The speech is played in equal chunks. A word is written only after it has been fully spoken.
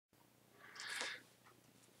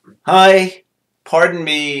Hi, pardon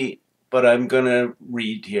me, but I'm going to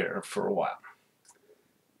read here for a while.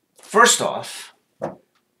 First off,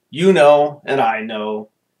 you know and I know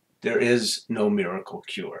there is no miracle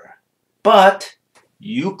cure. But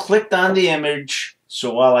you clicked on the image,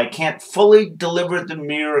 so while I can't fully deliver the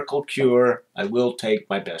miracle cure, I will take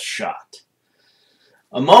my best shot.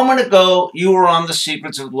 A moment ago, you were on the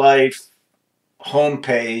Secrets of Life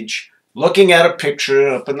homepage looking at a picture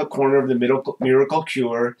up in the corner of the miracle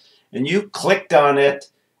cure, and you clicked on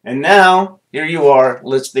it, and now here you are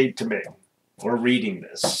listening to me or reading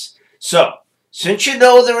this. So, since you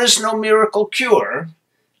know there is no miracle cure,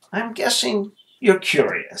 I'm guessing you're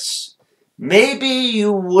curious. Maybe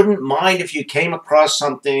you wouldn't mind if you came across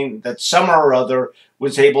something that somehow or other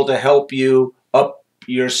was able to help you up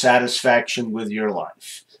your satisfaction with your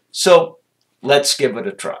life. So, let's give it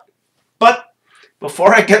a try. But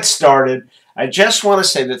before I get started, I just want to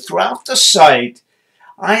say that throughout the site,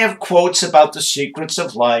 I have quotes about the secrets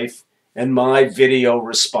of life and my video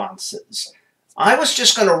responses. I was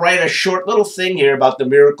just going to write a short little thing here about the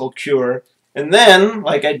miracle cure, and then,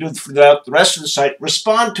 like I do throughout the rest of the site,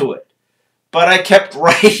 respond to it. But I kept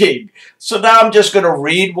writing. So now I'm just going to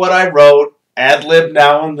read what I wrote, ad-lib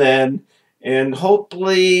now and then, and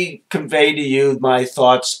hopefully convey to you my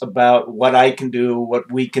thoughts about what I can do,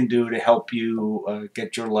 what we can do to help you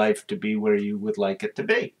get your life to be where you would like it to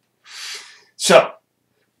be. So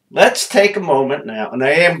let's take a moment now, and I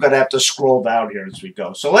am going to have to scroll down here as we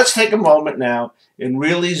go. So let's take a moment now and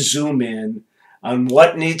really zoom in on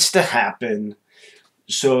what needs to happen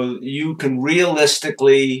so you can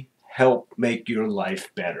realistically help make your life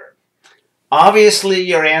better. Obviously,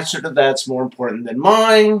 your answer to that's more important than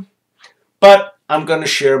mine, but I'm going to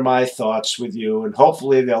share my thoughts with you, and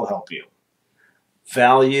hopefully they'll help you.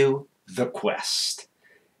 Value the quest.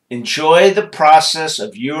 Enjoy the process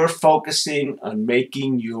of your focusing on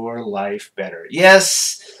making your life better.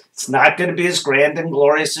 Yes, it's not going to be as grand and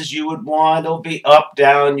glorious as you would want. It'll be up,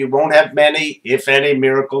 down. You won't have many, if any,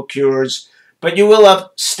 miracle cures, but you will have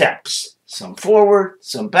steps. Some forward,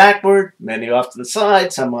 some backward, many off to the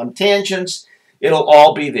side, some on tangents. It'll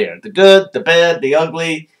all be there. The good, the bad, the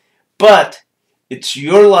ugly. But it's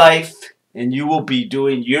your life, and you will be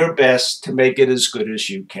doing your best to make it as good as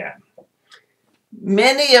you can.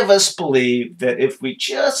 Many of us believe that if we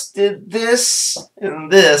just did this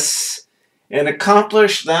and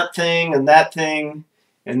accomplished that thing,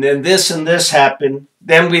 and then this and this happened,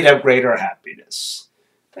 then we'd have greater happiness.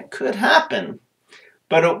 That could happen,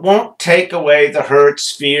 but it won't take away the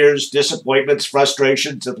hurts, fears, disappointments,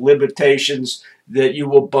 frustrations, and limitations that you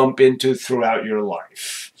will bump into throughout your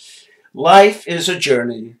life. Life is a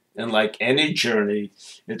journey, and like any journey,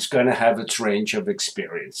 it's going to have its range of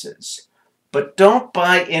experiences. But don't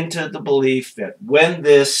buy into the belief that when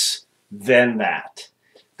this, then that.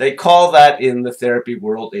 They call that in the therapy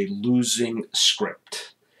world a losing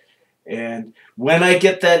script. And when I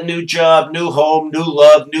get that new job, new home, new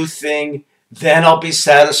love, new thing, then I'll be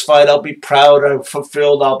satisfied, I'll be proud, I'm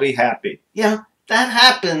fulfilled, I'll be happy. Yeah, that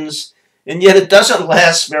happens, and yet it doesn't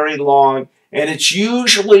last very long, and it's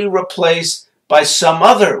usually replaced by some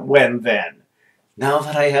other when-then. Now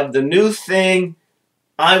that I have the new thing,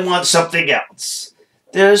 I want something else.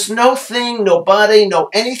 There's no thing, nobody, no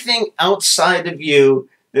anything outside of you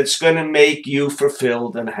that's going to make you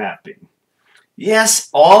fulfilled and happy. Yes,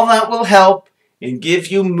 all that will help and give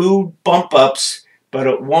you mood bump-ups, but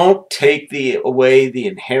it won't take away the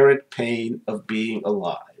inherent pain of being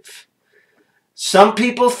alive. Some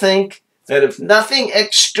people think that if nothing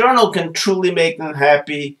external can truly make them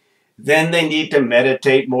happy, then they need to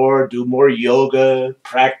meditate more, do more yoga,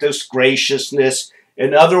 practice graciousness,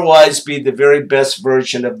 and otherwise be the very best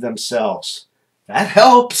version of themselves. That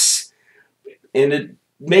helps, and it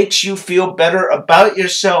makes you feel better about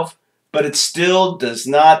yourself, but it still does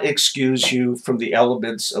not excuse you from the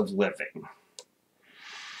elements of living.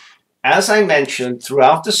 As I mentioned,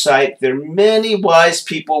 throughout the site, there are many wise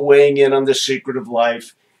people weighing in on the secret of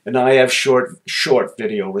life, and I have short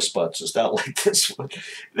video responses, not like this one.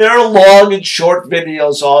 There are long and short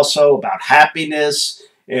videos also about happiness,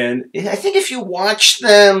 and I think if you watch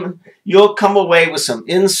them, you'll come away with some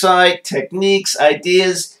insight, techniques,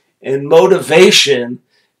 ideas, and motivation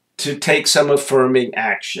to take some affirming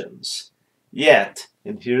actions. Yet,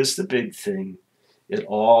 and here's the big thing, it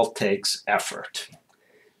all takes effort.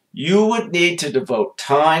 You would need to devote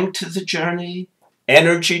time to the journey,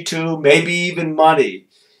 energy to, maybe even money.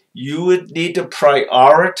 You would need to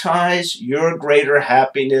prioritize your greater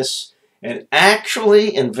happiness and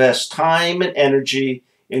actually invest time and energy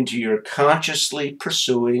into your consciously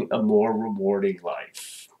pursuing a more rewarding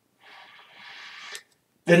life.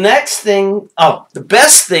 The next thing, the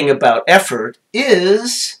best thing about effort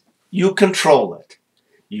is you control it.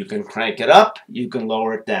 You can crank it up, you can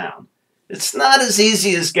lower it down. It's not as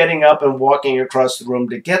easy as getting up and walking across the room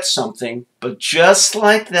to get something, but just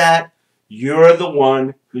like that, you're the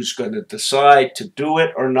one who's going to decide to do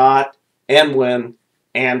it or not, and when,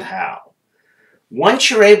 and how. Once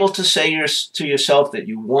you're able to say to yourself that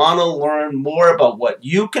you want to learn more about what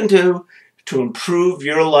you can do to improve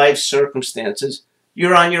your life circumstances,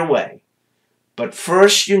 you're on your way. But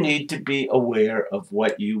first, you need to be aware of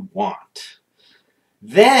what you want.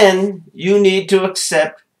 Then you need to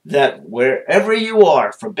accept that wherever you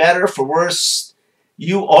are, for better, for worse,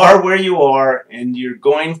 you are where you are, and you're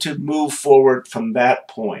going to move forward from that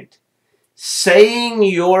point. Saying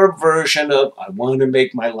your version of, I want to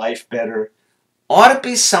make my life better, ought to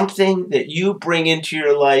be something that you bring into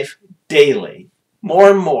your life daily, more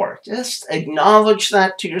and more. Just acknowledge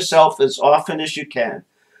that to yourself as often as you can.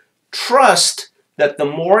 Trust that the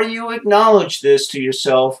more you acknowledge this to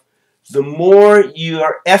yourself, the more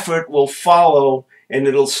your effort will follow, and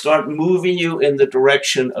it'll start moving you in the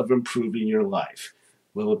direction of improving your life.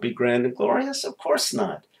 Will it be grand and glorious? Of course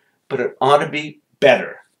not. But it ought to be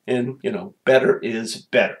better. And, better is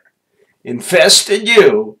better. Invest in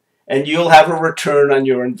you, and you'll have a return on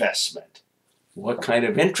your investment. What kind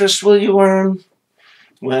of interest will you earn?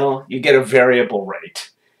 Well, you get a variable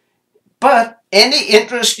rate. But any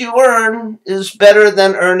interest you earn is better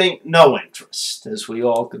than earning no interest, as we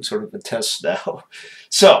all can sort of attest now.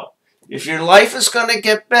 So, if your life is going to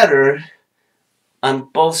get better, I'm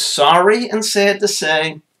both sorry and sad to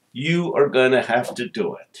say, you are going to have to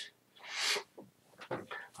do it.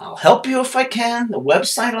 I'll help you if I can. The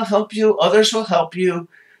website will help you. Others will help you.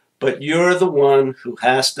 But you're the one who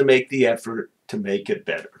has to make the effort to make it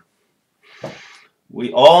better.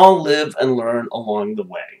 We all live and learn along the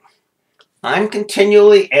way. I'm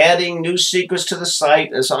continually adding new secrets to the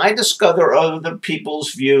site as I discover other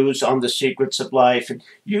people's views on the secrets of life. And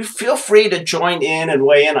you feel free to join in and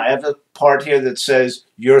weigh in. I have a part here that says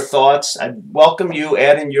your thoughts. I welcome you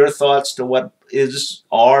adding your thoughts to what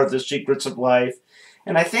are the secrets of life.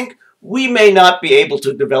 And I think we may not be able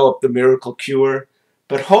to develop the miracle cure,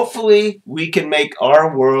 but hopefully we can make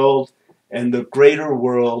our world and the greater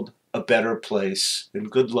world a better place. And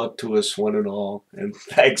good luck to us one and all. And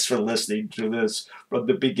thanks for listening to this from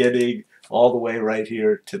the beginning all the way right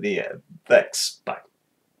here to the end. Thanks. Bye.